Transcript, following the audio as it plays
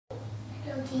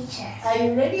Hello, teacher. Are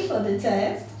you ready for the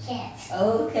test? Yes.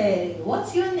 Okay.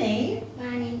 What's your name?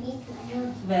 My name is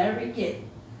Nguyễn. Very good.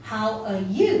 How are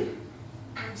you?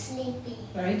 I'm sleepy.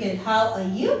 Very good. How are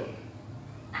you?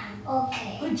 I'm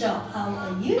okay. Good job. How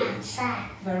are you? I'm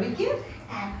sad. Very good.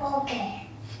 I'm okay.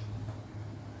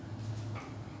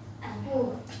 I'm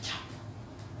good. Good job.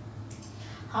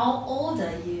 How old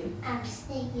are you? I'm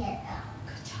 6 years old.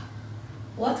 Good job.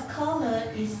 What color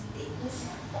is it?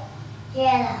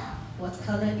 Yellow. What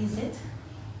color is it?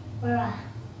 Brown.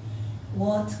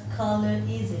 What color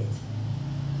is it?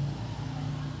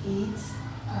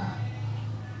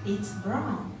 It's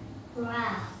brown.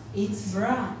 Brown. It's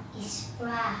brown. It's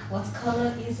brown. What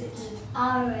color is it? It's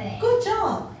orange. Good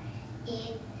job.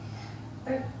 It's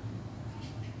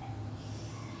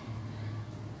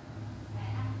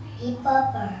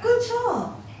purple. Good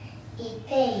job. It's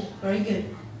pink. Very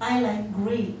good. I like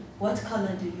green. What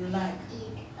color do you like?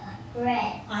 It's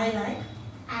red. I like.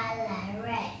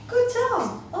 Red. Good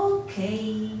job.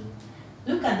 Okay.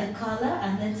 Look at the color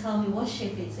and then tell me what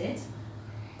shape is it?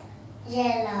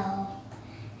 Yellow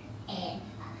and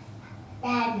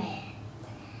diamond.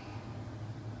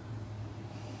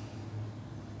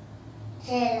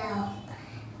 Yellow,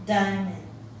 Diamond.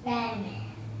 diamond.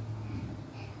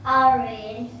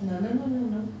 Orange,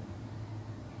 No.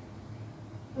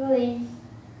 green.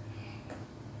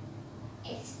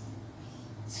 It's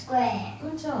square.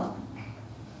 Good job.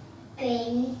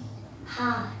 Pink,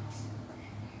 heart.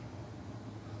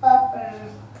 Purple,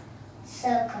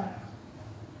 circle.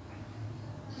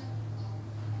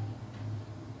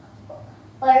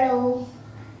 Blue,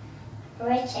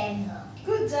 rectangle.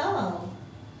 Good job.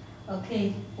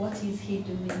 Okay, what is he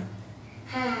doing?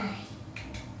 High,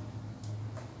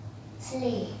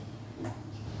 sleep,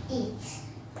 eat,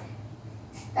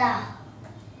 stop,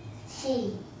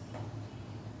 see,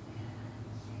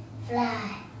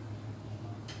 fly,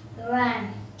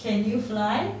 run. Can you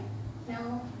fly?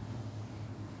 No,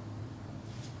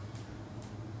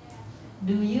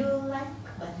 Do you like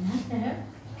banana?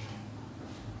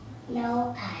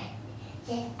 no,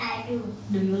 yes I do.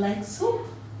 Do you like soup?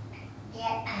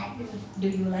 Yes I do. Do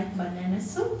you like banana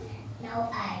soup? No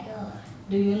I don't.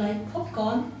 Do you like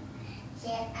popcorn?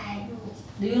 Yes I do.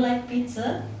 Do you like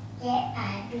pizza? Yes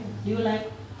I do. Do you like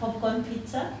popcorn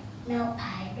pizza? No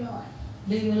I don't.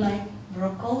 Do you like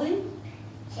broccoli?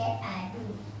 Yes I do.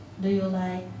 Do you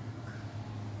like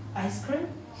ice cream?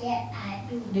 Yes I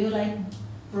do. Do you like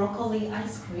broccoli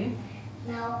ice cream?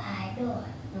 No I don't.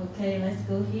 Okay, let's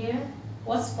go here.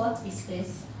 What sport is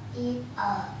this? Eat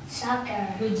a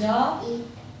soccer. Good job. Eat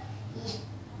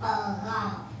a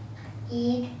golf.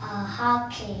 Eat a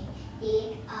hockey.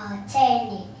 Eat a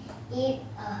tennis. Eat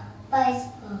a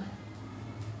baseball.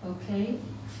 Okay,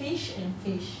 fish and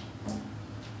fish.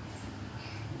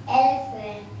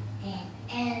 Elephant and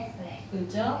elephant. Good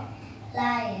job.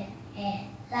 Lion and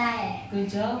lion. Good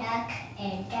job. Duck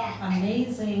and duck.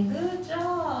 Amazing. Good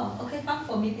job. Okay, count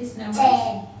for me these numbers.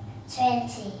 10,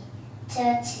 20,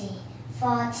 30,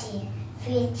 40,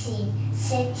 50,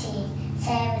 60,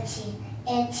 70,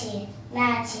 80,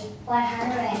 90,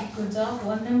 100. Good job.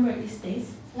 What number is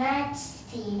this?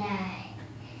 99,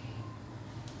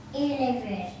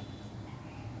 11,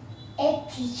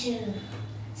 82,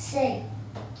 6,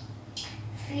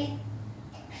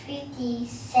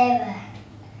 57,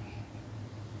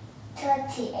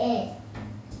 38,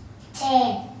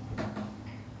 10.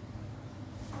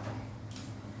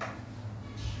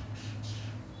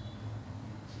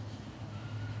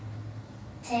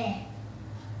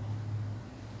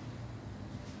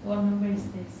 What number is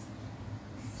this?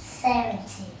 70.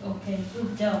 Okay,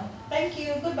 good job. Thank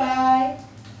you. Goodbye.